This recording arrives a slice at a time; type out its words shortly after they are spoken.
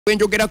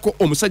gwenjogerako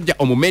omusajja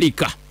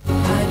Omumerika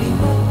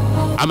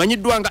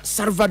amanyiddwa nga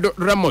Salvador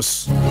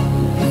Ramos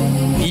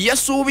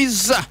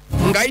yasuubiza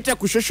ng'ayita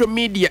ku social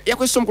media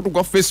yakozesa omukutu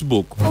gwa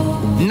Facebook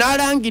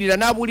n'alangirira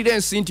n'abuulira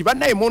ensi nti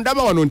bannaye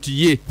mundaba wano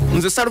nti ye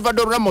nze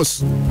Salvador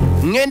Ramos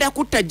ngenda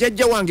kutta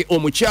jjajja wange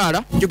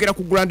omukyala njogera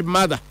ku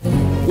grandmother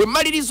we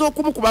maliriza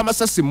okumukuba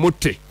amasasi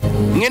mutte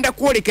ngenda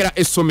kwolekera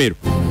essomero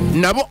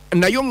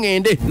nayo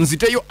ngende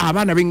nziteyo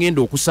abaana be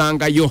ngenda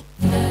okusangayo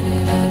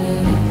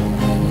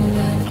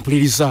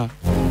ampuliriza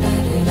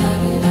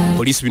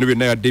poliisi bino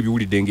byonna yadde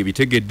ebiwulidde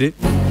ng'ebitegedde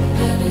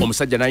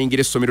omusajja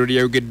n'ayingira essomero lye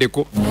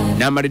yayogeddeko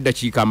n'amala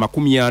eddakiika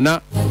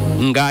 40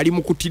 ng'ali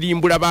mu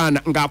kutirimbula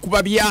baana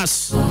ng'akuba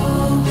byasi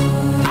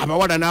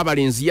abawala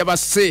n'abalenzi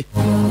yabasse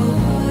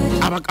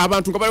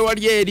abantu nga bali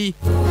wali eri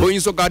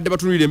oyinza ogadde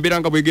batunulira embeera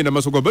nga bwegenda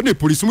maaso gaba ne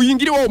poliisi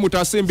muyingirewo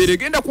mutaasa embeera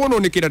egenda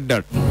kwonoonekera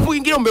ddala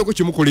muyingire mubeeko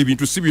kyemukola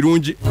ebintu si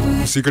birungi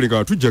musiikale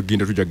nga tujja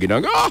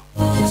kgenda nga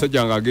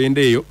omusajja nga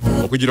agenda eyo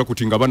okugira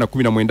kuti nga abaana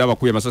 19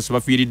 abakubi amasasi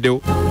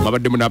bafiiriddewo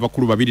babaddemu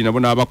n'abakulu 2 nabo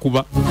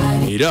n'abakuba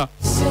era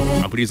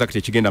ampuliriza kati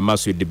ekigenda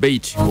maaso ye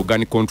debate ku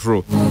gun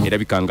control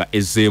erabika nga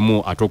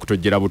ezzeemu ate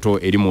okutojjera buto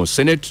eri mu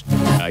Senate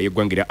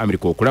y'eggwanga lya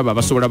America okulaba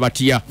abasobola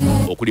batya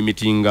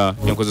okulimitinga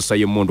enkozesa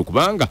y'emmundu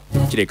kubanga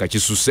kireka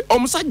kisusse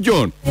omusajja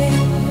ono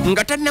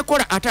nga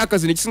tannakola ate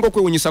akazi ekisinga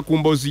okwewunyisa ku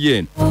mboozi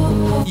yeeno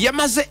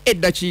yamaze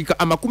eddakiika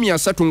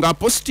 30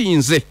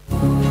 ng'apostinze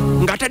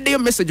ng'ataddeyo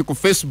message ku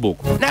Facebook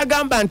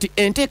n'agamba nti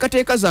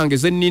enteekateeka zange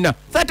ze nnina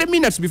 30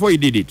 minutes before he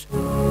did it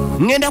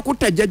ngenda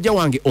kutta jjajja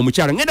wange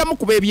omukyala ngenda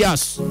mukuba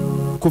ebyasi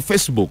ku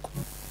Facebook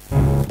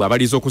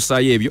bw'abaliza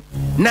okusaayo ebyo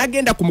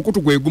n'agenda ku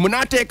mukutu gwe gumu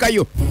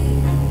n'ateekayo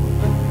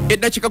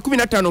eddakiika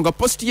 15 nga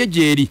posti ye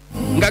gyeri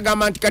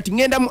ng'agamba nti kati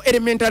ngenda mu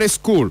elementary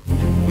school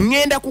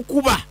ngenda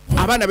kukuba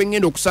abaana be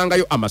ngenda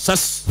okusangayo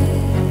amasasi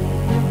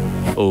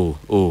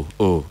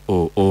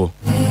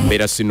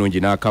mbeera sinungi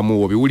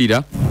n'akamu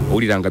obiwulira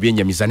owulira nga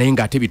byenjamiza naye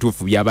ng'ate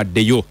bituufu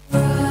byabaddeyo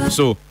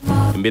so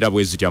embeera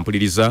bwezityo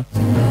ampuliriza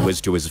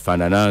bwezityo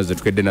bwezifaanana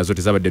zetukedde nazo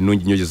tezabadde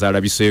nnungi nnyo gye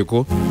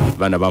zaalabiseeko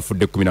abaana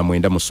bafudde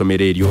 19 mu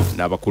ssomero eryo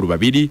n'abakulu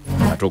 2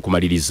 ate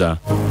okumaliriza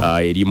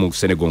eri mu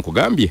Senegal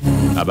nkugambye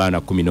abaana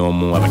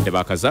 11 abadde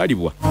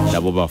bakazaalibwa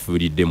nabo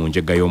bafuuridde mu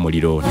njega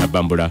y'omuliro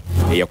nabbambula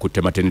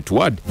eyakutte maternity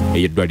ward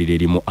ey'eddwaliro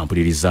erimu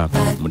ampuliriza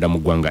munda mu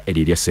ggwanga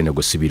eryo erya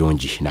Senegal si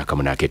birungi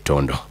n'akamu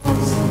n'ak'ettondo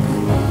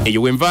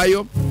eyo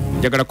wenvaayo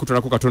njagala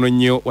kutolako katono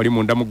nnyo wali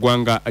munda mu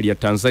ggwanga lya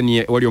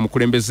Tanzania wali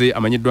omukulembeze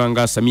amanyiddwa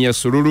nga Samia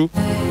Suluhu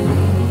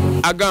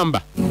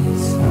agamba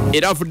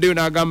era avuddeyo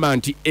n'agamba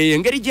nti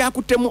engeri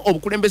gy'akuttemu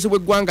obukulembeze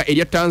bw'eggwanga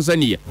erya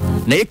Tanzania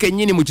naye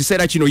kennyini mu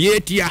kiseera kino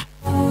yeetya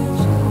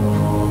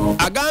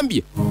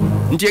agambye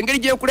nti engeri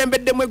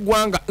gy'ekulembeddemu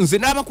eggwanga nze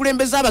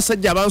n'abakulembeze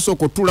abasajja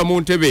abansooka otuula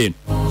mu ntebe eno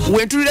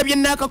wentulira bye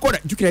nnaakakola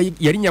jjukira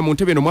yalinnya mu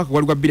ntebe eno omwaka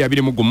gwali gwa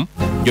 2021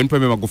 John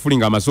Pombe Magufuli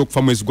ng'amaze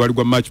okufa mwezi gwali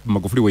gwa March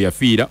Magufuli we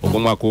yafiira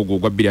ogw'omwaka ogwo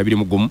ogwa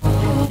 2021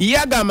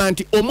 yagamba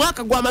nti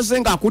omwaka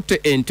gw'amaze ng'akutte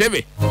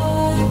entebe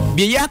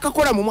bye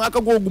yakakola mu mwaka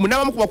gw'ogumu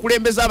n'abamu ku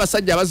bakulembeze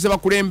abasajja abazze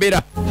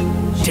bakulembera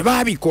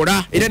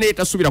tebaabikola era naye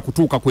tasuubira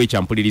kutuuka ku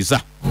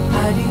ekyampuliriza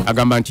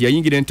agamba nti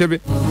yayingira entebe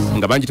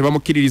nga bangi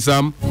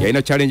tebamukkiririzaamu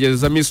yalina challenges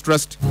za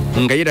mistrust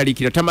nga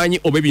yeraliikira tamanyi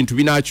oba ebintu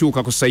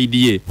binaakyuka ku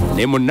sayidi ye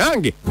naye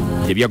munnange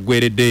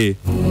tebyaggweredde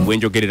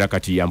bwenjogerera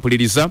kati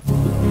yampuliriza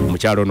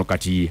omukyalo ono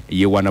kati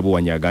yeewaana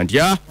buwanyaga nti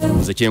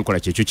nze kyenkola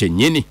kyekyo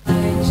kyennyini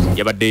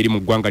yabadde eri mu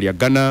ggwanga lya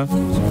Ghana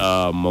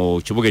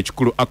mu kibuga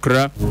ekikulu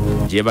Accra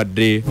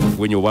gyebadde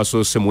bwenyo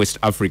obwasoose mu West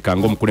Africa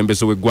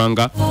ng'omukulembeze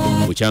w'eggwanga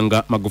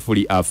bukyanga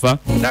Magufuli afa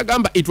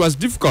n'agamba it was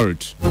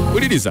difficult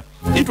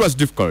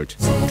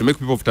to make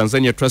people of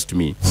Tanzania trust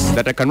me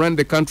that I can run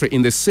the country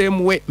in the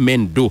same way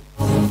men do.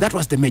 That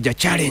was the major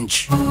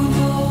challenge.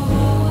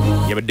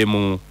 Yabadde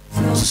mu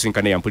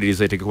sisinkana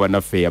yampuliriza etekebwa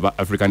naffe aba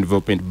African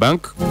Development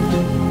Bank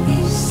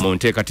mu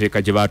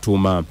nteekateeka gye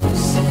baatuuma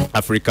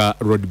Africa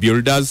Road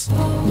Builders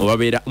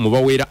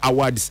mubaweera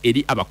awards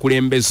eri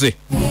abakulembeze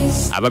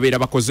ababeera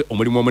bakoze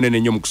omulimu omunene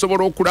nnyo mu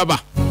kusobola okulaba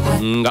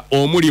nga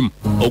omulimu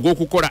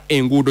ogw'okukola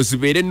enguudo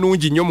zibeere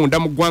ennungi nnyo munda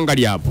mu ggwanga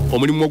lyabwe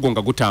omulimu ogwo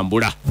nga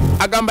gutambula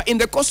agamba in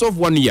the course of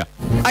 1 year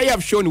I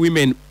have shown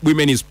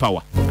women is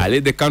power. I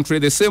led the country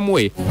the same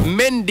way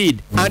men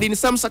did and in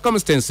some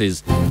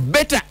circumstances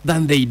better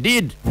than they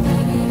did.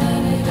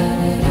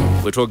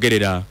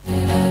 Wetwogerera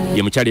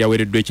ye mukyali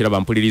yaweereddwa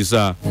ekirabo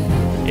mpuliriza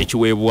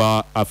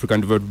ekiweebwa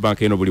African Development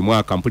Bank eno buli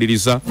mwaka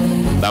mpuliriza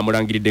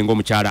bamulangiridde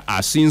ng'omukyala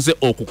asinze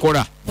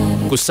okukola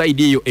ku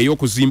sayidi eyo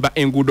ey'okuzimba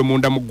enguudo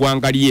munda mu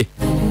ggwanga lye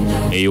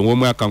eyo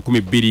omwaka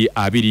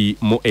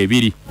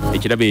 2022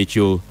 ekirabo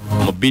ekyo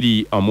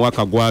mu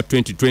mwaka gwa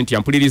 2020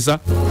 ampuliriza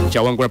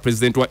kyawangula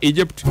President wa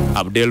Egypt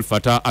Abdel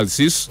Fattah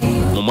al-Sisi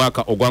mu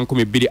mwaka ogwa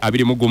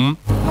 2021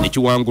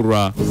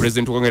 nekiwangulwa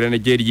President wa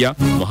Nigeria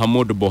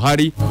Muhammadu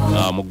Buhari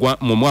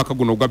mu mwaka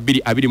guno ogwa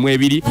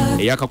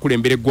 2022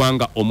 eyakakulembera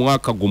eggwanga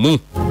omwaka gumu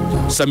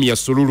Samia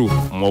Suluhu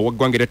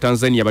mwawaggwanga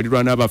Tanzania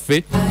balirwana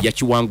abaffe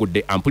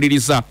yakiwangudde.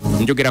 Ampuliriza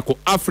njogera ku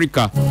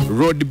Africa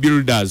Road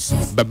Builders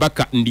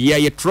Babaka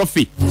Ndiaye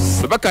Trophy.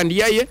 Babaka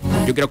Ndiaye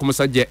njogera ku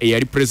musajja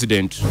eyali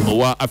president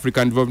owa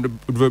African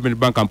Development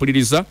Bank.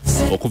 Ampuliriza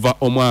okuva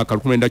omwaka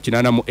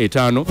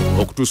 1985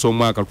 okutuusa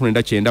omwaka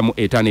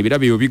 1995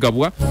 ebirabo ebyo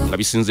bigabwa nga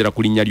bisinzira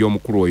ku linnya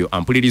ly'omukulu oyo.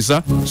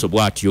 Ampuliriza so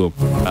bw'atyo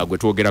gwe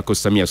twogerako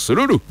Samia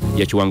Suluhu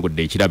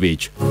yakiwangudde ekirabo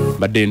ekyo.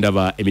 Badde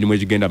ndaba emirimu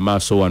egigenda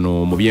maaso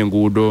wano mu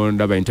byenguudo,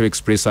 ndaba Entebbe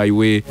Express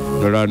Highway,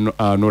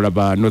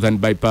 nolaba Northern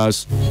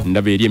Bypass,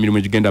 ndaba eri emirimu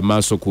egigenda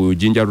maaso ku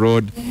Jinja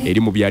Road, eri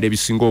mu byalo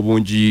ebisinga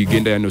obungi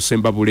genda yano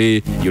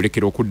Sembabule,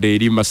 yolekera okudda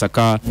eri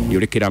Masaka,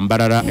 yolekera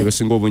Mbarara,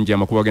 ebisinga obungi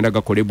amakubo agenda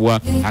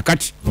gakolebwa.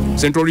 Akati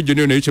Central Region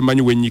yo nayo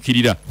kyemanyi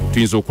wennyikirira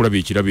tuyinza okulaba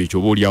ekirabo ekyo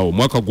obaolyawo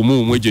mwaka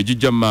gumu omwejo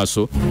egijja mu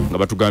maaso nga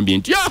batugambye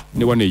nti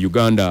ne wano e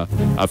Uganda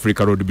Africa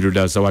Road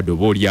Builders Award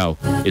obaolyawo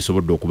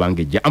esobodde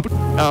okubanga ejja.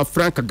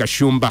 Frank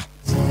Gashumba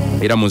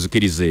era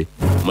muzikirize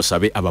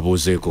musabe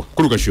ababuuzeeko.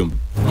 Kulu Gashumba,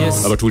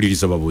 yes.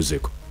 Abatuuliriza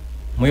babuuzeeko.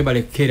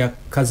 Mwebalekera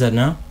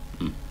kazana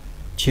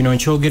kino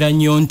nkyogera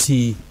nnyo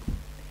nti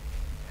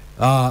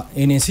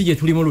ensi gye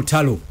tulimu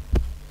lutalo.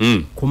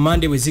 Ku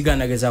Monday bwe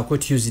zigaana gezaako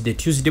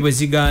Tuesday bwe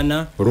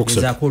zigaana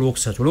gezaako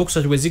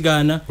Olwokusatu bwe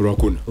zigaana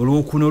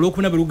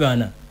Olwokuna bwe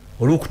lugaana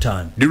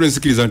Olwokutaano. Lero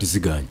nzikiriza nti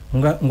zigaanye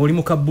ng'oli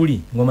mu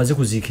kabbuli ng'omaze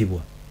kuziikibwa.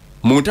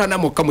 Montana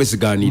mukka mwe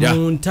zigaanira.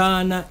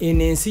 Montana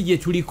ensi gye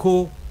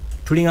tuliko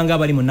tulinga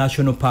ng'abali mu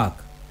National Park.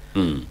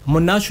 Mu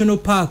National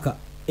Park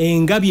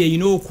engabi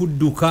erina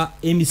okudduka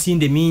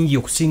emisinde mingi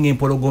okusinga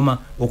empologoma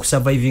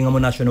okusurvivinga mu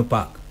National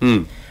Park.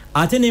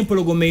 Ate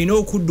n'empologoma erina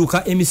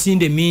okudduka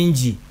emisinde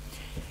mingi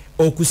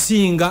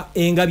okusinga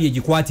engabi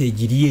egikwata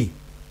egirye.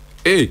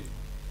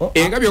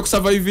 Engabi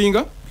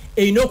okusurvivinga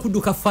erina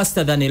okudduka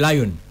faster than a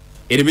lion.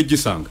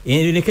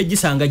 Ereke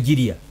gisanga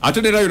girya.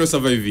 Ate ne lion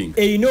surviving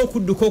erina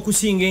okudduka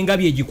okusinga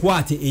engabi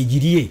egikwate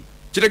egirye.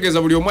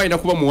 Kitegeeza buli omu alina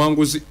kuba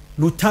muwanguzi.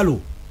 Lutalo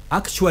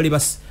actually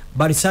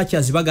ba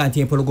researchers baga nti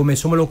empologoma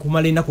esobola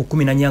okumala ennaku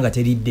 14 nga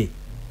teridde.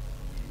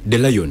 The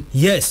lion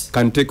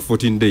can take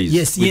 14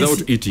 days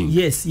without eating.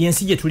 Yes,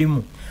 yensi gye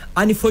tulimu.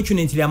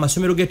 Unfortunately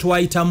amasomero ge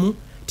twayitamu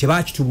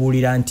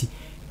tebakitubuulira nti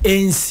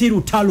ensi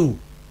lutalo.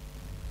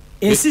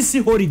 Ensi si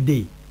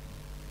holiday.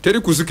 Teri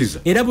kuzikiza.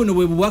 Era buno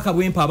bwe bubwaka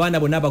bwempa abaana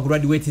bonna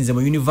abagraduates mu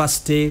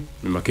university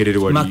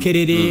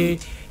Makerere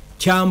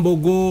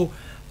Kyambogo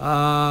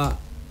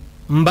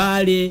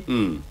Mbale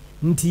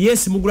nti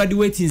yes mu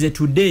graduates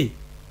today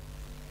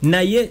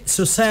naye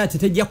society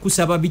tejja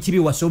kusaba bikibi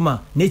wasoma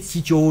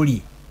n'eki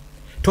kyoli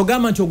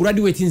togamba nti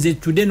graduates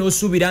today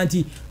n'osuubira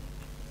nti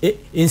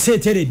ensi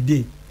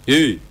eteredde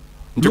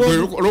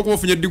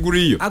olwokubafunye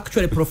degree yo.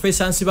 Actually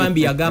Professor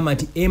Nsibambi yagamba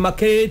nti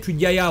Makerere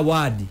tujjayo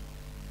award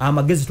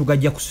amagezi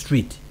tugajja ku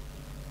street.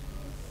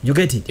 You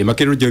get it?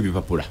 Makerere gye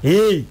bipapula.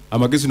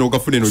 Amagezi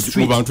n'ogafune no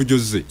mu bantu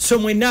jozze. So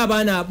mwenna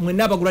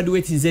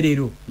abagraduates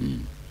leero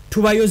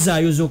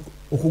tubayozaayoza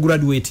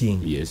okugraduating.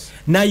 Yes.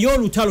 Naye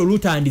olutalo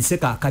lutandise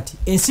kaakati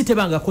ensi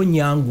tebangako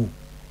nyangu.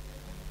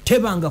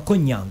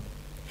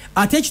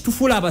 Ate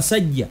ekitufuula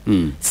abasajja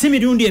si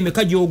mirundi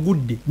emeka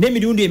gy'ogudde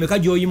n'emirundi emeka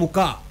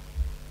gy'oyimuka.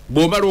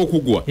 Bw'omala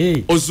okugwa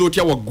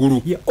ozzootya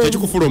waggulu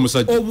ekikufuula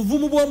omusajja.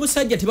 Obuvumu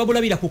bw'omusajja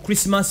tebabulabira ku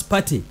Christmas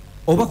party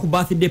oba ku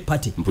birthday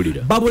party.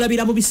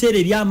 Babulabira mu biseera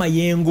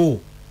eby'amayengo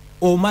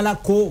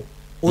omalako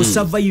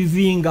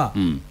osurvivinga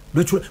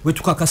lwe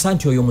tukakasa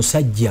nti oyo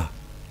musajja.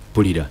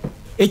 Pulira.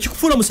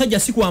 Ekikufuula omusajja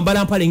si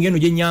kwambala mpale ngeno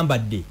gye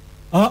nyambadde.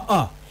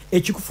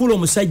 Ekikufuula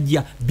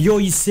omusajja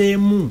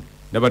byoyiseemu.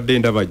 Nabadde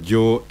ndaba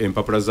jjo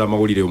empapula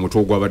z'amawulire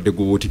omutwe ogwabadde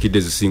gubuutikidde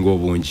zisinga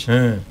obungi.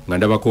 Nga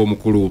ndabako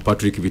omukulu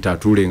Patrick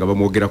Bitatule nga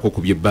bamwogerako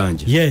ku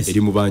by'ebbanja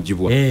eri mu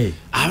banjibwa.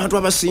 Abantu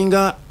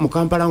abasinga mu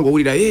Kampala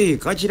ng'owulira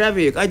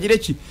kakirabe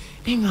kagireki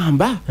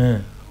neŋŋamba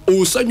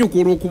osanyuka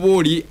olw'okuba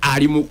oli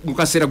ali mu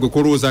kaseera gwe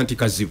kolowooza nti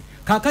kazibu.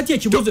 Kaakati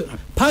ekibuzo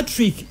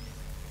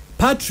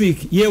Patrick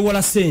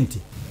yeewola ssente.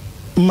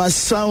 Must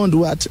sound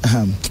what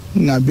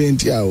ng'ambe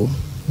nti awo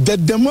the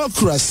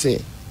democracy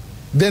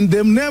then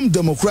the name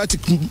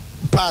Democratic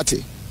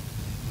Party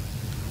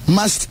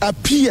must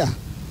appear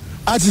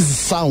as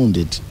is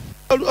sounded.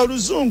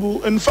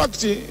 Oluzungu in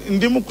fact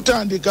ndi mu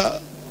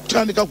kutandika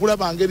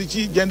kulaba ngeri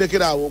ki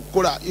gendekerawo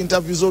okukola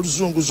interviews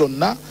oluzungu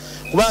zonna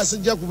kuba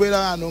sijja kubeera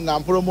hano nga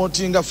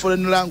promoting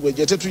foreign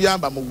language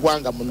tetuyamba mu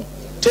ggwanga muno.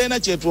 Tena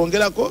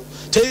kyetwongerako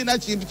tena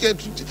kintu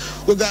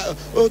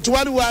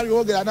tuwali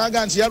ogera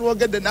naga nti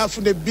yalwogedde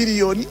n'afuna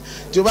biliyoni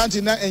gyoba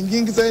nti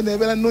enjingiza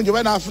nebeera nnungi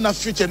oba n'afuna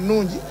future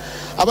nnungi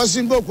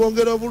abasinga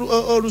okwongera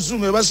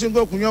oluzungu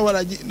basinga okunywa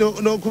walagi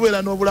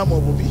n'okubeera n'obulamu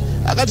obubi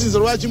akati nze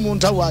lwaki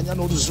muntawaanya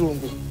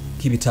n'oluzungu.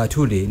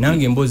 Kibitatule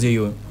nange emboozi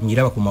eyo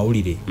njiraba ku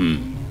mawulire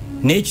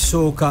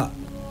n'ekisooka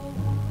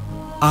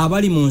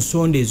abali mu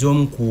nsonda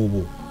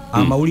ez'omukuubo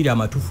amawulire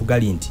amatuufu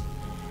gali nti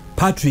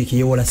Patrick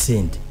yeewola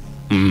ssente.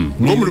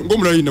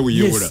 Ng'omulala we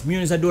yeewola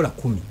millions za $10.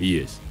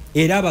 Yes.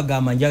 Era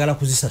abagamba njagala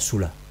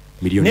kuzisasula.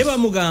 Ne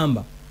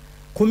bamugamba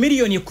ku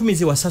million 10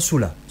 ze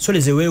wasasula sole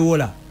ze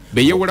weewola.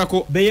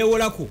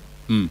 Beyeewolako.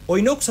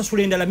 Olina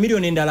okusasula endala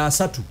million endala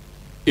 3.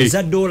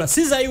 eza dola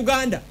si za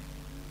Uganda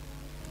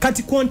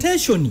kati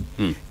contention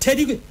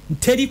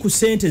teri ku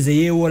sente ze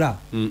yewola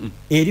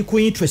eri ku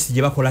interest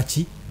je bakola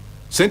ki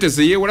sente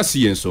ze yewola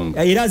si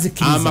ensonga era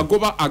zikiriza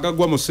amagoba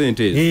agagwa mu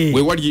sente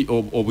we wali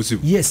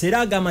obuzibu yes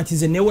era agamba nti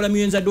ze newola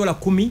millions za dola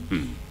 10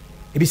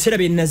 ebiseera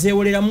bye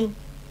nazewoleramu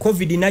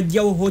covid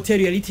najjawo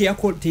hotel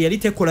yali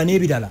tekola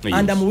n'ebirala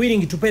and I'm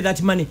willing to pay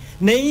that money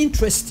ne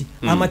interest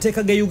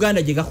amateeka ge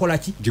Uganda je gakola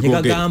ki je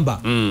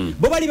gagamba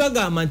bo bali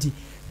bagamba nti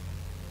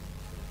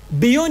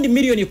beyond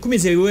million 10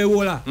 ze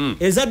wewola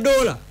eza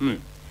dola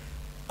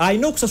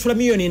ayina okusasula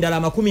million endala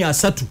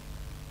 30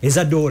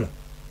 eza dola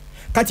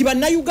kati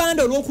banna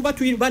Uganda olwokuba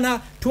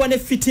tuwane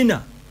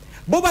fitina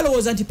bo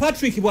balowooza nti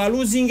Patrick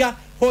bwaluzinga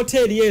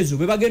hotel yezo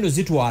be bagendo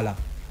zitwala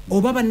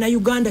oba banna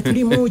Uganda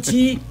tuli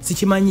muki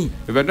sikimanyi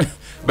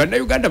banna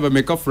Uganda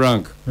bameka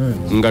frank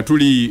nga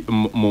tuli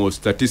mu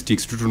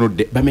statistics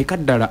tutunodde bameka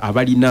ddala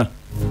abalina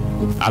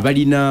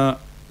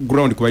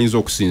ground kubayinza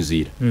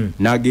okusinziira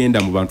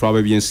n'agenda mu bantu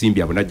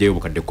ab'ebyensimbi abo najjayo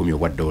obukadde 10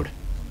 obwa dola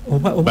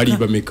bali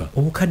bameka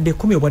obukadde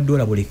 10 obwa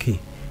dola buleke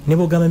ne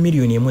bogama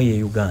million emwe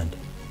ye Uganda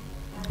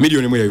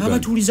million emwe ya Uganda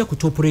abatuliza ku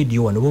top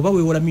radio wano boba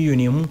wewola million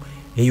emwe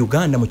e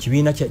Uganda mu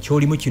kibiina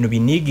kyolimu kino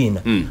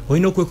binigina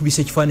olina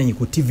okwekubisa ekifaananyi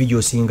ku TV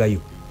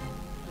gy'osingayo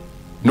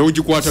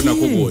n'ogikwata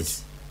nako bwoti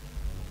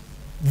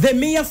the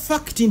mere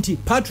fact nti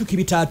Patrick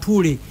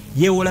Bitatule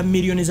yewola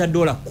million za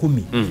dola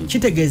 10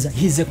 kitegeeza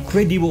he is a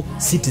credible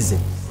citizen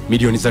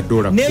million za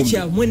dola 10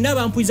 necha mwenna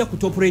bampuiza ku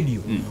top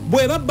radio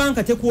bweba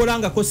banka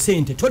tekuolanga ko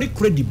sente tori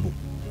credible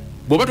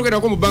boba tugenda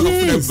ko mu banka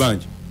kufuna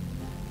ebanja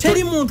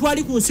teri muntu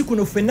ali ku nsi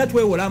kuno fenna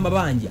twewola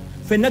amabanja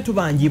fenna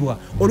tubanjibwa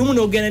olumu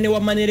n'ogenda ne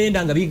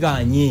wamanerenda nga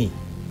biganye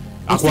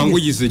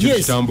akwanguyize ekyo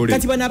kitambule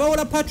kati bana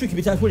bawola Patrick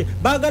Bitatule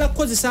bagala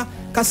kukozesa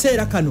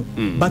kaseera kano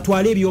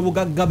batwale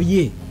ebyobugagga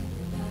bye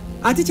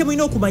ate kye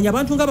mulina okumanya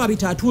abantu nga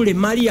Bitatule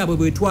mali yabwe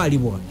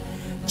bwetwalibwa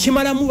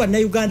kimalamu banna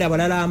Uganda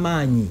abalala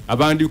amaanyi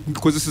abandi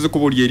kozeseze ko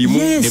boli erimu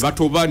ne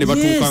batoba ne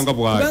batuukanga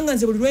bwali kubanga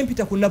nze buli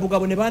lwempita ku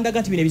Nabugabo ne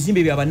bandaga nti bino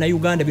ebizimbe bya banna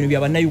Uganda bino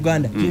bya banna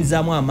Uganda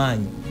kinzaamu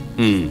amaanyi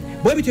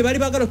bwe bitwe bali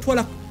bagala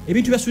otwala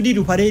ebintu bya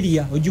Sudiru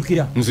Pareria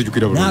ojjukira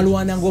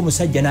n'alwana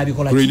ng'omusajja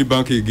n'abikola Green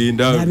Bank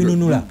egenda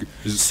n'abinunula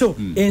so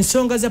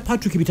ensonga za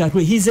Patrick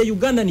Bitatule he is a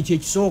Ugandan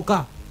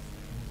kyekisooka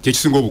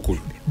kyekisinga obukulu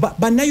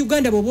banna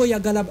Uganda bw'oba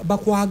oyagala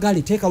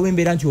bakwagale teekawo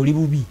embeera nti oli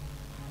bubi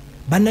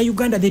banna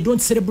Uganda they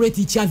don't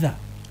celebrate each other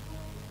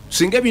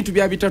singa ebintu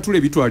bya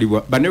Bitatule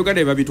bitwalibwa banna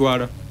Uganda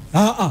babitwala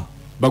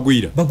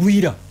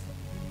bagwira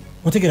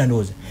otegera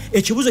ndowooza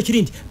ekibuzo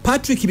kiri nti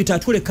Patrick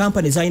Bitatule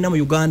company zalina mu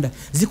Uganda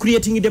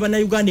zicreatingidde banna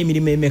Uganda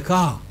emirimu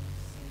emeka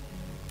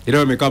era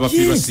bameka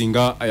abafiirwa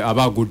singa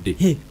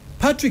abagudde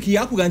Patrick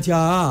yakuga nti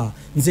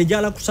nze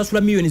njala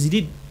kusasula million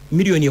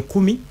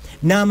 10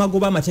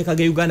 n'amagoba amateeka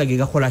ge Uganda ge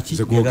gakola ki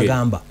ge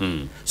gagamba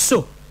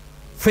so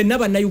fenna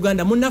banna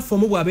Uganda munnaffe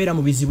omu bw'abeera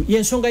mu bizibu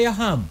yensonga ya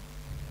Hamu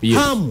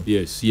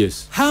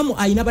Hamu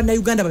ayina banna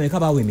Uganda bameka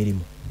bawe emirimu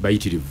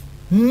bayitirivu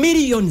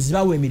millions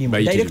bawe emirimu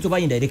direct oba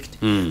indirect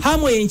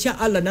Hamu enkya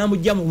Allah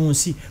n'amujja mu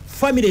nsi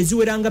family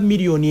eziweranga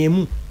million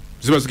emu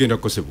ziba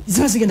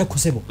zigenda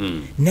kukosebo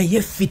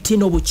naye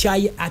fitina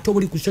obukyayi ate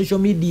obuli ku social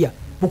media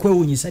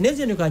bukwewunyisa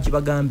neze ne kanki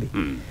bagambe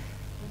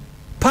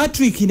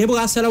Patrick ne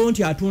bw'asalawo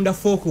nti atunda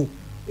foko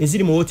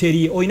eziri mu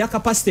hoteli oyina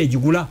capacity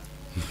egigula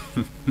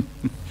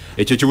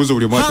ekyo kibuzo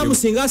buli mwaka Hamu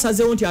singa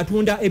asazeewo nti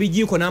atunda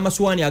ebijiiko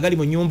n'amasuwaani agali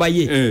mu nnyumba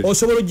ye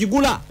osobola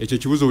ogigula ekyo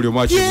kibuzo buli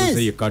mwaka kibuzo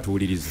ye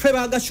katuwuliriza ffe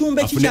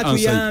bagashumba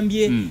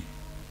kikyatuyambye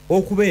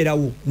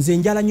okubeerawo nze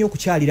njala nnyo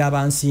okukyalira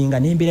abansinga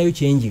n'embeerayo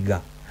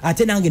kyenjiga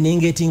ate nange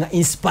nengetinga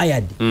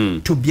inspired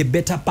to be a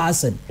better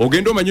person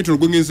ogenda omanyi nti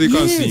nogwengezeeko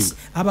ansinga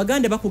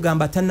abaganda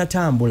bakugamba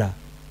tannatambula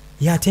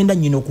yatenda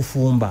nnyina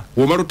okufumba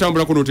womala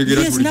otambulako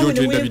n'otegeera nti bulijjo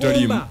ntenda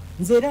bitaliimu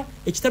nze era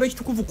ekitabo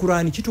ekitukuvu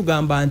Kurani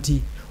kitugamba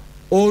nti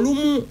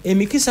olumu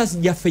emikisa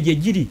gyaffe gye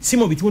giri si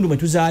mu bitundu mwe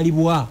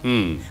tuzaalibwa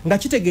nga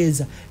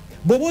kitegeeza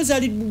bw'oba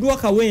ozaaliddwa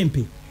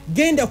kawempe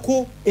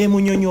gendako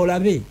emunyonyo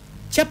olabe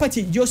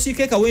chapati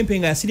gy'osiika kawempe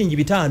nga yasiringi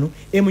 5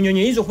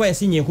 emunyonyo eyinza okuba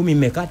yasinye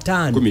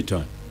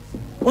 10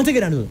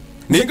 ontegeera ndo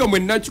naye nga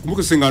mwenna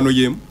kumukusiŋŋaano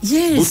y'emu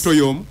butto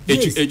y'omu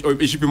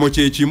ekipimo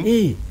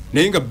kyekimu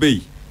naye nga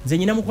bbeeyi nze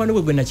nyina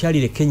mukwano gwe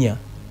nakyalire Kenya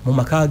mu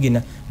maka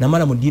ge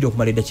namala mu ddiiro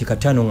okumala eddakiika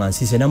 5 nga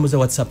nsiise namuza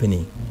what's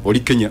happening oli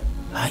Kenya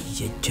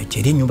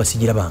eri ennyumba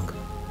sigirabanga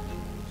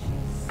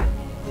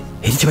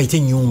eri kyebayita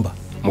ennyumba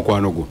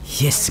mukwano gwo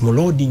yes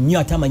mulodi nnyo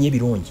ate amanye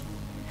ebirungi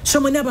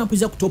so mwena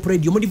abampuiza ku top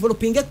radio mu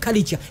developing a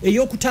culture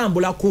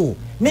ey'okutambulako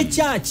ne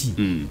kyaki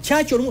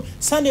olumu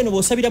Sunday eno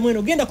bw'osabiramu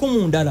eno gendako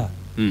mu ndala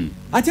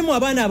ate mu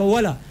abaana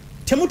abawala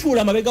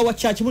temutuula mabega wa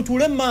kyaki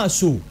mutuule mu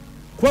maaso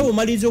kuba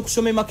bw'omaliriza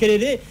okusoma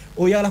Makerere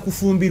oyagala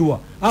kufumbirwa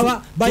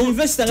aba ba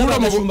university nga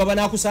bagashumba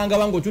banaakusanga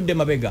wange otudde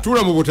mabega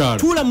tuula mu butaala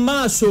tuula mu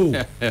maaso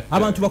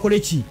abantu bakole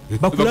ki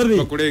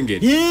bakulabe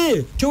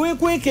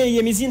teweekwekeeye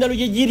emizindalo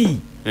gye giri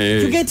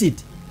to get it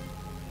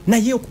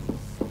naye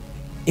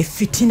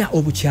efitina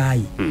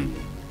obukyayi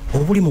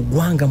obuli mu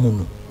ggwanga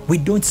muno we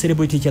don't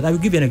celebrate each other. I will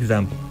give you an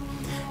example.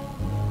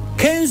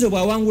 Kenzo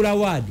bw'awangula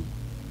award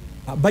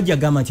bajja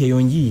gama nti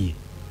eyongiye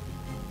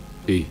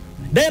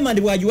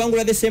Diamond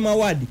bwajiwangula the same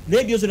award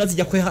radio zonna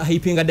zijja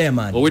hypinga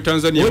Diamond owe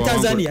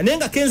Tanzania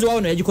nenga Kenzo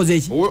wawo yagikoze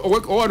eki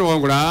owano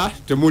wangula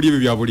temuli ebyo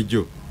bya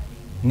bulijjo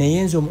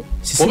neyenzo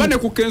obane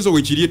ku Kenzo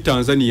wekiri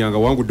Tanzania nga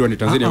wangudde ne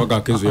Tanzania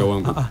baga Kenzo ya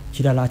wangu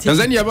kirala ati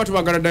Tanzania abantu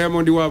bagala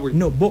Diamond wabwe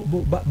no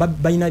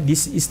baina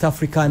this East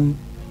African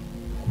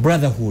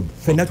brotherhood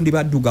fena tuli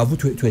baddugavu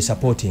twe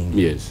supporting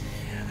yes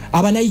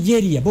aba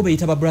Nigeria bo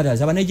bayita ba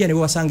brothers aba Nigeria ne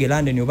basange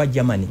London oba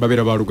Germany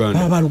babera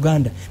ba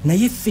Uganda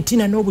naye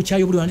fitina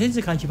n'obukyayo buli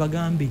wanze kanki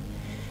bagambe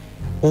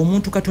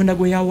omuntu Katonda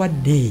gwe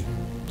yawadde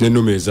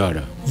nenome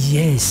ezara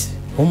yes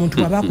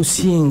omuntu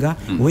abakusinga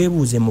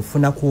webuuze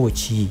mufuna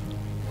koki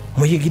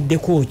muyigidde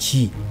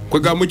koki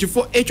kwega mu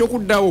kifo ekyo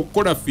kuddawo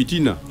okukola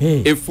fitina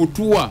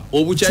efutuwa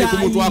obukyayi ku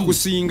muntu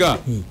akusinga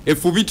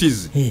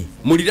efubitizi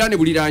mulirane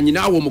buliranyi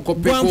naawo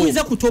omukoppeko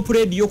bwambuliza ku top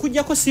radio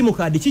kujjako simu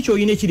card kikyo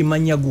oyina ekiri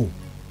manyago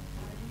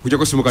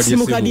kujjako simu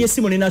card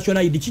yesimu ne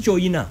national ID kikyo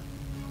oyina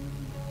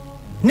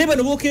ne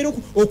bano bokeera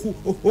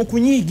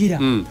okunyiigira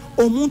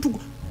omuntu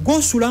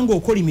gosulanga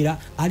okolimira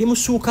ali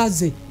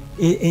musuukaze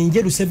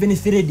enjeru 7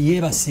 thread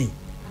yebase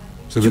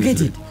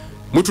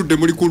mutudde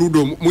muri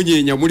kuludo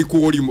munyenya muri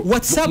kuoli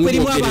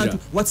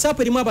WhatsApp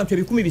erimu abantu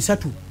 300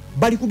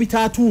 bali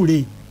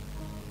kubitaatule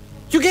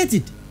you get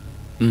it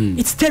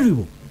it's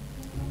terrible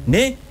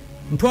ne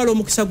ntwalo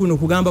omukisa guno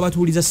kugamba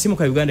batuuliza simu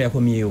ka Uganda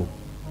yakomyewo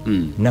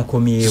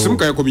nakomyewo simu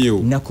ka yakomyewo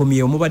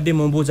nakomyewo mubadde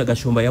mu mbuuza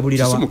Gashumba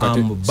yabulirawa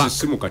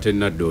simu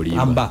katenna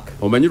dolimba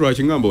omanyi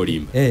lwaki ngamba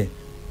olimba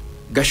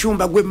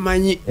Gashumba gwe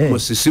manyi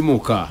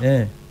musisimuka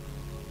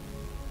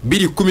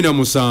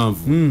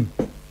 2017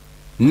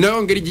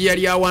 no ngeri gye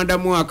yali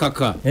awandamu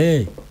akaka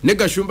ne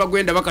Gashumba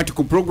gwenda bakati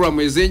ku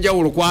programu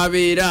ezenjawulo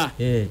kwabeera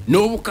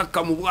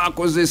n'obukakkamu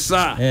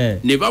bwakozesa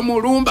ne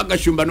bamulumba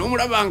Gashumba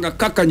n'omulabanga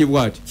kakkanyi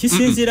bwati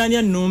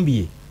kisinziranya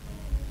nnumbye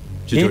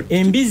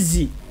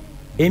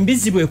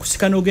embizi bwe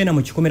kusika n'ogenda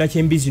mu kikomera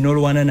ky'embizi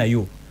n'olwana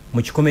nayo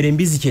mu kikomera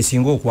embizi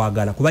kyesinga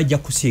okwagala kuba ajja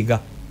kusiiga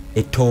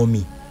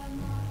ettoomi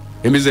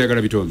embizi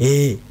yagala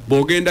bitomi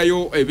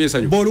bogendayo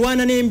ebesanyo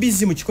bolwana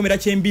n'embizi mu kikomera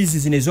ky'embizi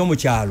zine z'omu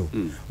kyalo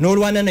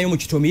n'olwana nayo mu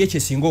kitomi ye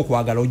kyesinga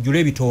okwagala ojjula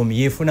ebitomi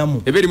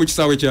yeefunamu eberi mu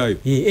kisaawe kyayo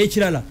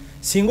ekirala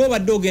singa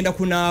obadde ogenda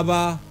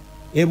kunaaba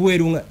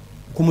ebweru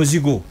ku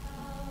muzigo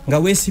nga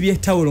weesibye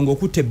tawulo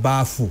ng'okutte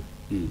ebbaafu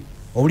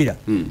owulira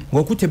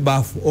ng'okutte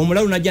ebbaafu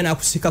omulalu najja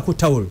n'akusika ku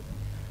tawulo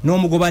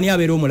n'omugobani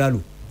abeera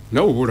omulalu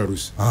nawo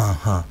bulalusi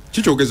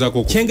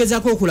kikyogezaako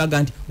kyengezaako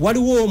okulaga nti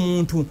waliwo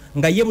omuntu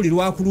nga ye buli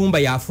lwakulumba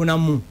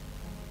yafunamu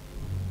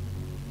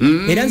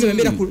era nze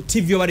bembeera ku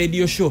TV oba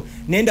radio show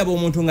nendaba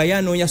omuntu nga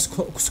yanoonya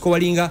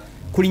kusikowalinga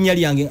ku linnya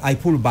lyange I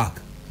pull back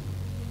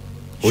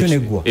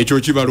ekyo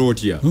kibala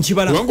otya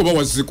kubanga oba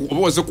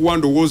wazze kuwa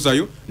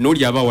ndowoozayo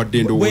n'oli aba wadde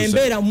endowooza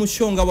bwembeera mu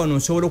show nga wano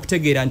nsobola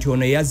okutegeera nti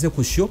ono yazze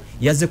ku show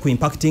yazze ku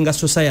impactinga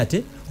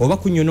society oba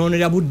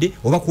kunyonoonera budde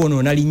oba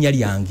kwonoona linnya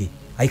lyange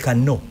I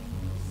can know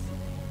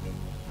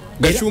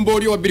Gashumba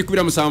oli wa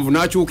 2017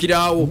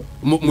 n'akyukiraawo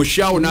mu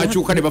shawo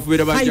n'akyuka ne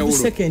bafubira banjawulo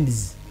 5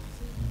 seconds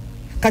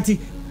kati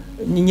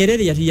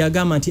Nyerere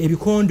yagamba nti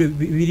ebikondo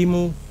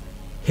birimu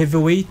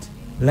heavyweight,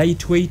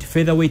 lightweight,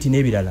 featherweight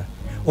n'ebirala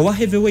owa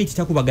heavyweight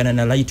takubagana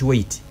na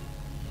lightweight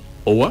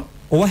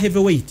owa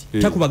heavyweight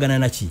takubagana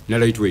na ki na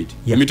lightweight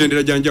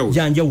emitendera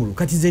janjawulo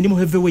kati nze ndi mu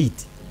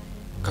heavyweight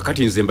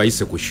kakati nze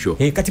mbayise ku show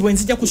kati bwe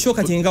nzija ku show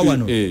kati nga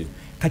wano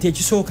kati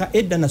ekisooka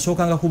edda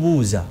nasookanga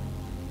kubuuza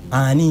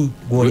ani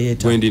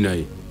gwoleeta bwendi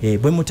naye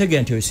bwe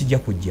mutegera nti oyo sijja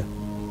kujja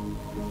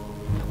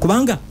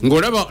kubanga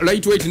ngolaba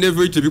lightweight ne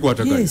heavyweight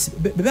bikwatagana yes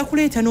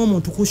bebakuleeta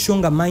n'omuntu ku show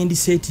nga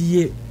mindset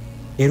ye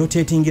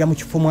erotatingira mu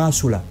kifo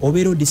mwasula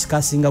obeera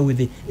discussing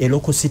with a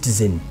local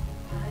citizen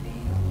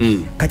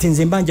kati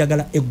nze mba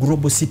njagala a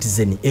global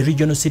citizen a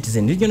regional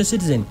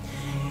citizen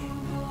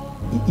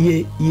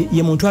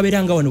ye muntu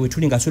abeera nga wano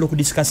wetuli nga asobola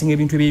okudiscussing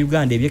ebintu ebya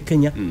Uganda ebya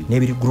Kenya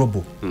n'ebiri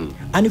global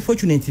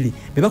unfortunately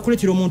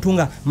bebakuleetera omuntu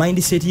nga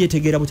mindset ye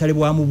tegeera butale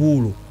bwa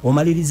mubuulu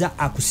omaliriza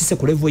akusise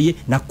ku level ye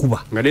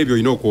nakkuba nga n'ebyo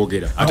olina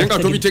okwogera ate nga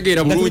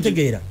tobitegeera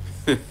bulungi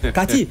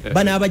kati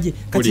bana abaje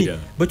kati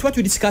bwe tuba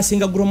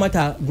tudiscussinga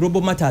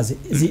global matters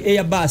zi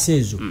airbus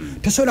ezo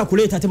tosobola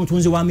kuleeta ate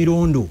mutunzi wa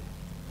mirondo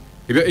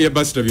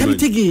airbus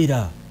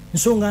tabitegeera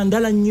nsonga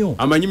ndala nnyo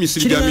amanyi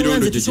misiri gya mirondo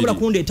gye tusobola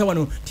kundeeta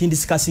wano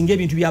tindiscussinga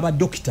ebintu by'aba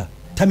doctor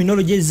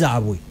terminology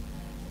zaabwe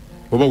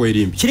oba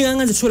weerimbi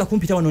kiringanga nze tusobola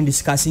kumpita wano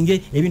ndiscussinga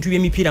ebintu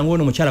by'emipiira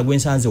ng'ono mukyala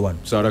gwensanze wano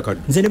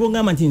nze ne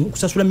bwongamba nti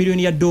kusasula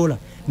 $1,000,000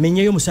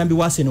 menyeyo omusambi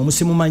wa Arsenal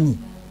omusimumanyi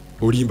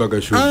olimba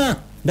Gashumba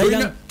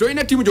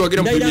toyina tiimu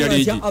gyewagira mu Premier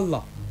League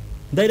Allah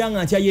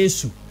ndairanga ntya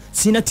Yesu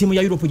sina tiimu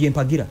ya Europe gye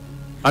mpagira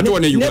ate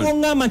wane Uganda ne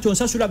bwongamba nti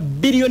onsasula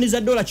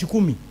 $1,000,000,000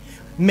 100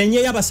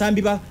 menyeyo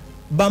abasambi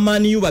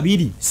bamaniyu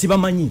 2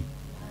 sibamanyi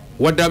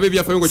wadde abe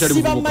byafaayo ngo kyali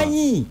muvubuka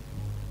sibamanyi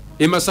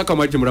Masaka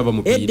mwali temulaba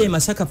mupiira edde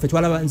Masaka ffe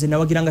twalaba nze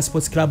nawagiranga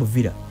sports club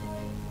Villa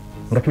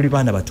nga tuli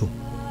baana bato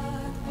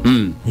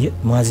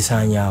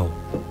mwazisaanyaawo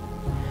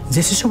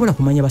nze sisobola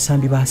kumanya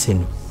basambi ba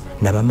Arsenal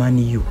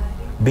n'abamaniyu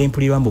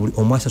bempulirwa mbu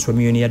omwasasula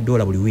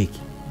 $1,000,000 buli wiiki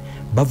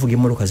bavuga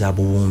emmoloka za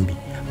buwumbi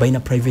balina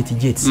private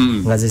jets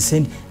nga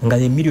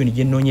ze million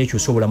gye nnoonya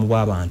ekyusa obulamu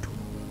bw'abantu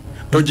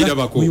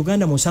mu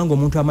Uganda musango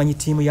omuntu amanyi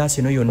tiimu ya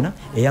Arsenal yonna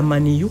eya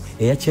Man U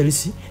eya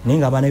Chelsea naye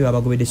nga abaana be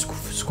abagobedde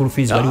school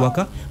fees bali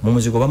waka mu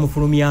muzigo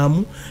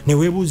bamufulumyamu ne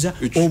weebuuza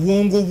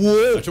obwongo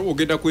bwo ate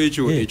ogenda ku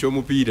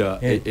ekyomupiira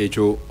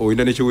ekyo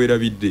oyina nekyo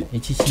weerabidde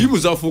tiimu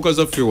zafuuka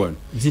zaffe wano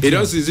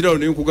era nsinzirawo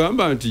naye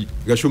nkugamba nti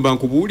Gashumba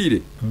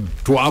nkubuulire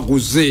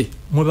twaguze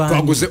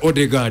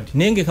Odegaard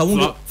nenge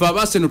kawunge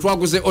fa Arsenal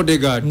twaguze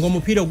Odegaard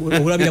ng'omupiira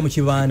ogulabira mu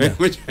kibanda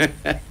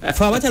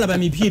fa abatalaba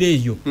mipiira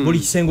eyo buli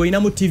kisengo oyina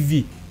mu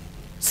TV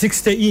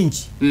 60 inch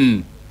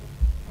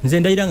nze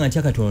ndayira nga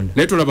ntya Katonda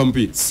naye tulaba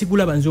mupiira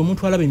sigulaba nze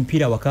omuntu alaba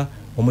emipiira waka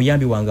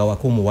omuyambi wange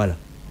waka omuwala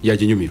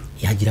yaginyumira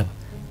yagiraba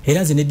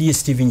era nze ne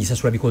DSTV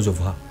njisasula because of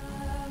her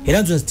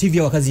era nze TV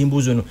awakazi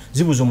imbuzo no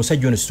zibuzo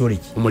omusajja ono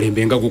storage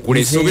omulembe nga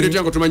gukule sobere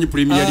tyango tumanyi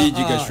Premier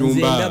League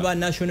Gashumba nze ndaba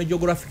National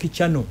Geographic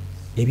Channel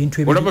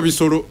ebintu olaba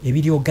bisolo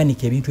ebiri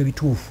organic ebintu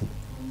ebituufu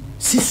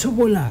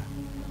sisobola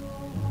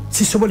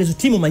ezo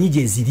tiimu manyi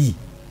gye ziri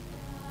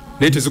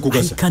naye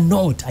tezikugasa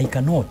I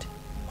cannot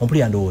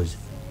ompulira ndowooza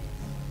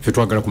ffe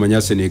twagala kumanya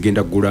Arsenal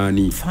egenda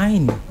gulaani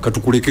fine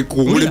katukuleke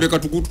ku mulembe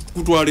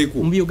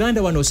katukutwaleko mu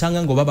Uganda wano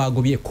osanga ngo baba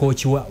agobye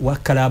coach wa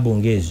kalabu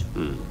ngezo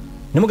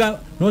nemuga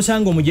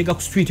nosanga omujega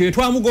ku street eyo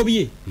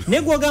twamugobye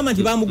ne gwogamba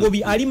nti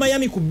bamugobye ali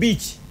Miami ku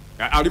beach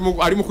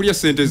ali mu kulya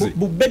sente ze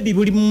baby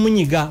buli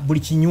munyiga buli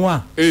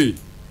kinywa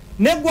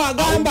ne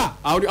gwagamba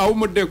awu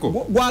muddeko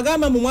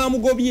gwagamba mu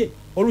mwamugobye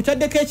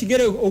olutaddeko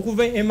ekigere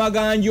okuva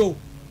emaganjo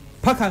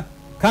paka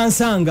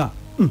kansanga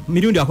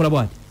mirundi akola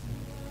bwati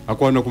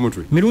akwana ku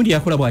mutwe mirundi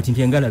yakola bwati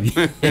nti engalabi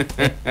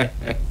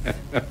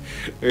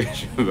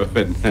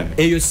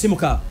eyo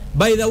simuka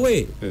by the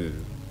way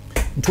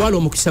ntwala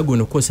omukisa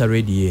guno kosa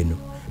radio eno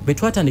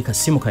betwatandika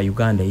simuka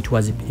Uganda it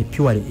was a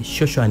purely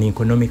social and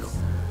economic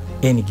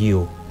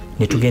NGO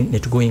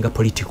netugoyinga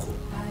political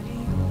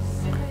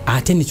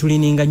ate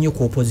nitulininga nnyo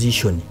ku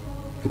opposition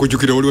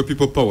nkujukira waliwo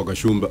people power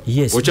Gashumba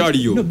yes.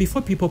 Okyaliyo no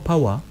before people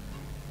power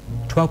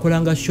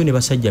twakolanga show ne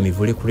basajja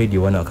mivule ku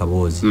radio wana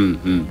akabozi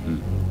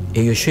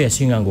eyo show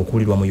yasinga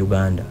ngokulirwa mu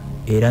Uganda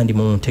era ndi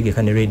mu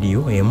ntegeka ne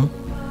radio emu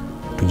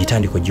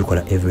tugitandika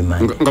ogikola every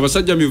month nga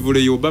basajja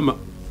mivule Obama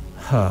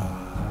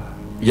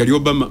yali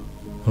Obama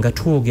nga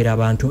twogera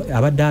abantu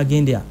abadde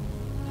agenda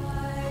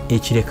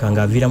ekireka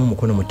nga aviramu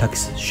mukono mu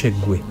taxi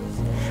shegwe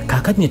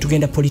kakati ne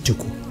tugenda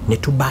political ne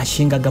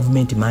tubashinga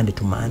government Monday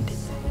to Monday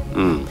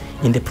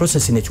in the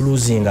process ne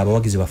tuluzinga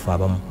abawagizi bafa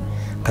abamu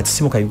kati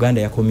simuka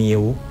Uganda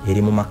yakomyewo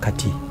eri mu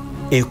makati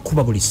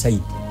ekuba buli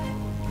side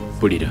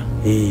pulira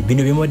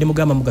bino bimodde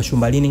mugamba mu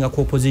Gashumba leaning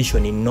ku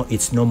opposition no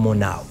it's no more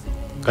now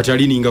kati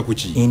alininga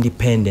kuki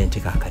independent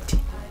kakati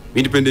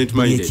independent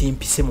minded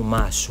yekimpise mu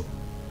maaso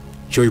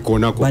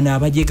kyoyikonako bana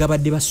abajega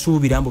badde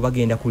basuubira mbo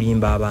bagenda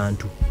kulimba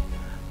abantu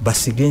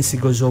basige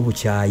ensigo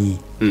z'obukyayi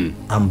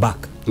I'm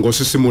back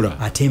ng'osisimula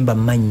atemba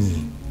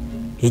manyi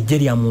ejje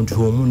lya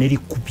muntu omu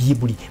nerikubye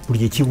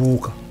buli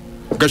ekibuuka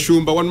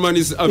Gashumba one man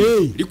is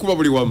likuba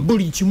buli wamu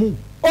buli kimu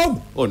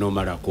ono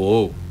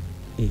malako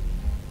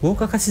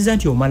wokakasiza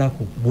nti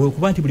omalako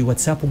bwekuba nti buli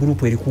WhatsApp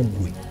group eri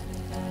kuggwe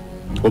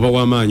oba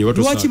wamaanyi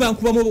watu lwaki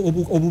bankubamu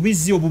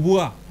obubizi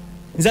obubwa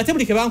nze ate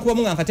buli ke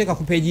bankubamu nga nkateeka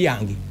ku peegi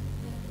yange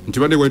nti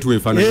badde wetu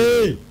wenfana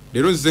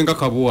lero nzizenga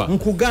kabuwa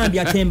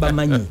nkugambye atemba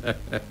manyi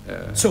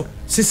so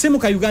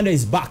sisimuka Uganda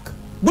is back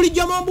buli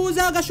jama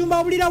mbuuza Gashumba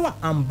obulirawa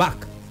I'm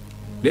back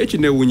lechi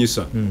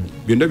newunyisa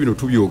byonna bino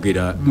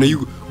tubyogera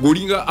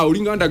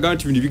olinga ndaga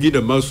nti bino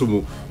bigenda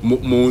maaso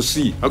mu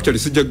nsi actually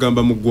sijja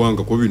gamba mu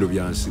ggwanga kuba bino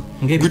byansi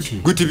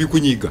guti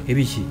bikunyiga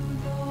ebiki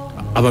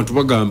abantu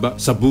bagamba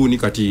sabuni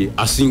kati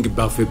asing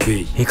bafe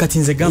pay kati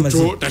nze gamba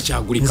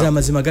nze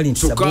amazima gali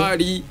nti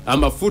sukali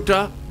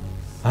amafuta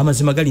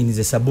amazima gali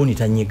nze sabuni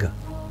tanyiga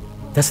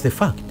that's the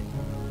fact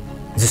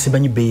nze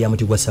simanyi bei ya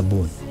muti gwa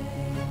sabuni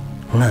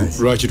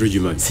nanze lwaki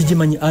togimanyi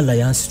sigimanyi Allah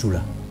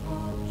yansitula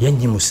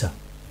yanyimusa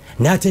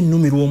nate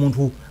nnumirwa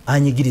omuntu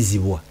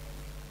anyigirizibwa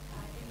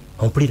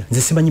ompulira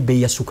nze simanyi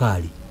bei ya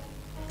sukali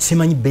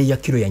simanyi bei ya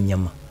kilo ya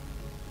nyama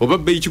oba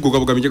bei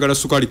kigogabuga njagala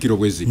sukali kilo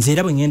bwezi nze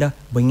era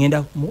bwe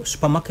ngenda mu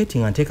supermarket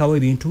nga nteekawo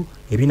ebintu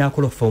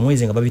ebinakola fa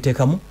omwezi nga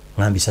babiteekamu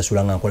nga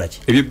mbisasula nga nkola ki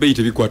ebyo bei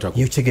tebikwatako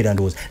iyo kitegeera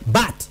ndowooza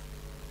but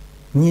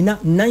nina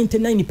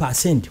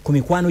 99% ku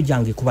mikwano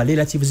gyange ku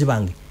relatives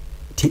bange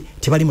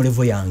tebali mu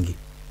level yange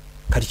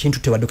kati kintu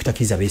tewa Dr.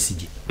 Kiza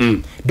Besigye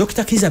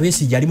Dr. Kiza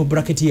Besigye ali mu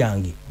bracket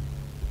yange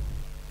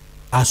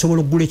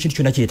asobola okugula ekintu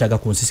kyonna kyetaga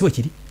ku nsi siwe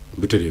kiri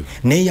butereyo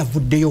naye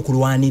yavuddeyo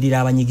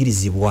okulwanirira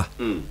abanyigirizibwa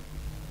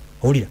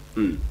owulira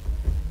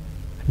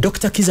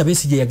Dr. Kiza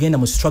Besigye yagenda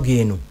mu struggle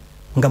eno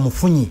nga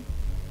mufunyi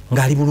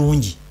ng'ali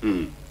bulungi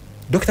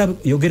Dr.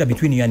 yogera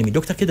between you and me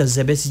Dr.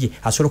 Kiza Besigye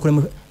asobola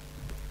okulemwa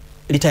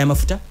lita ya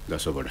mafuta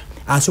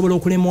asobola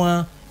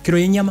okulemwa kilo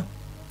y'ennyama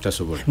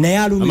tasobola naye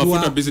alumirwa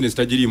amafuta business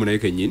tajirimu naye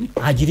kenyini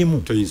agirimu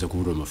toyinza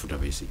kubulwa amafuta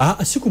Besigye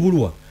si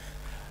kubulwa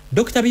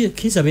Dr.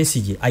 Kiza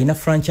Besigye aina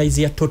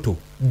franchise ya Toto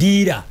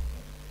dira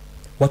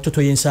wa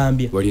Toto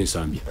y'ensambya wali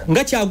ensambya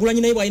nga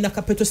kyagulanye naye bwalina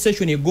capital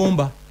station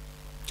egomba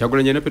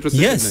Kyagulanyi ne petrol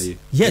station naye.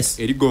 Yes.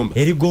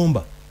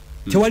 Erigomba.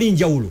 Tewali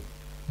njawulo.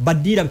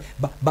 Badira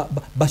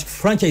ba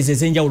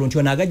franchises enjawulo nti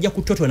onagajja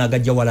ku toto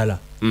onagajja walala.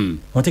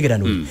 Ontegera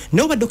ndo.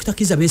 Noba Dr.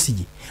 Kiza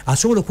Besigye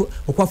asobola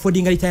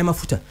okwaffordinga lita ya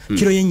mafuta,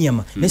 kilo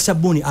y'ennyama ne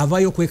sabuni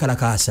avayo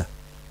kwekalakaasa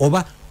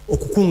oba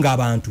okukunga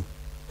abantu.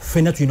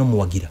 Fena tulina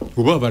muwagira.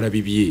 Oba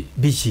abalabibye.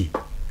 Biki?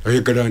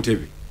 Ayagala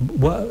ntebe.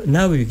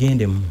 Nawe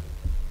bigende mu.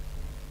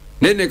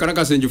 Nene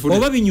kalakasa njifuna.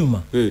 Oba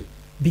binyuma.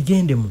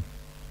 Bigende mu.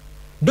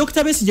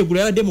 Dr. Besigye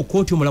gula yadde mu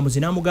kooti omulamuzi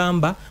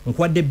namugamba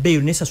nkwadde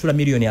bail ne sasula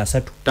milioni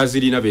 3.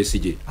 Tazirina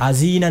Besigye.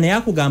 Azina ne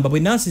yakugamba bwe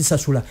nansi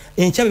sasula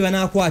enchabe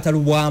banakwata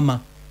lubwama.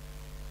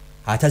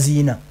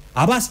 Atazina.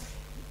 Abas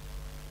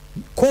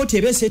kooti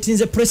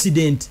ebesetinze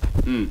president.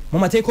 Mu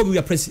mateeko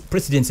bya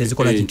presidents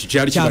ezikola ki.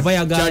 Kyali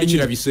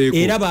kirabiseeko.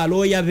 Era ba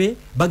lawyer be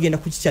bagenda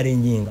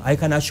kukichalenjinga. I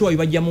can assure you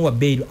bajjamu wa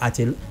bail at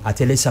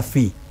a lesser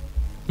fee.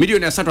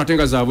 Milioni 3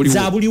 atenga zabuliwo.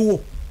 Zabuliwo.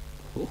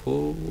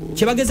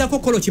 Kyebagezaako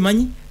kolo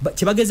kimanyi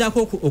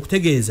kyebagezaako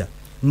okutegeeza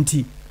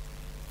nti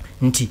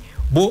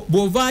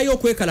bovaayo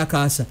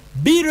okwekalakaasa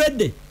be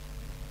ready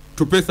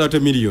to pay 30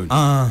 million.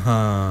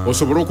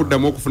 Osobola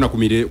okuddamu okufuna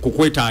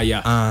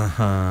kukwetaaya.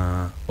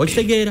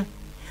 Okitegeera.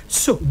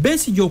 So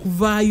Besigye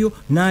okuvaayo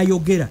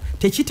n'ayogera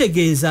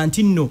tekitegeeza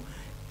nti nno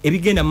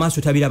ebigenda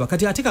maaso tabiraba.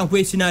 Kati ate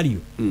kankwe scenario.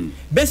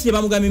 Besigye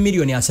bamugambye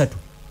milioni 3.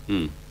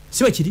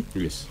 Siwe kiri?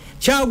 Yes.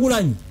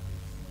 Kyagulanyi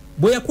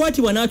bwe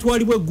yakwatibwa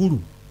n'atwalibwa eggulu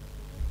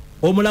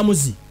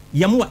omulamuzi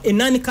yamuwa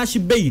enani cash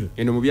bail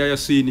eno mu byaya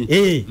sini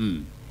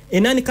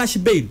enani cash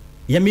bail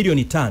ya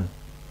milioni 5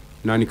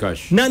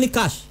 nani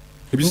cash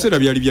ebiseera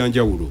byali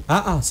byanjawulo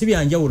si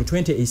byanjawulo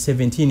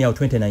 2017 au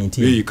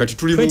 2019 kati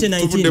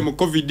tuvudde mu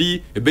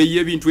covid ebeyi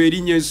ebintu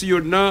erinnya ensi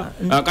yonna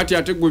kati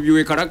ate gwe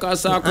biwe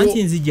kalakasaako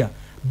anti nzija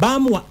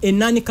bamuwa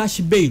enani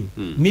cash bail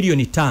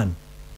milioni 5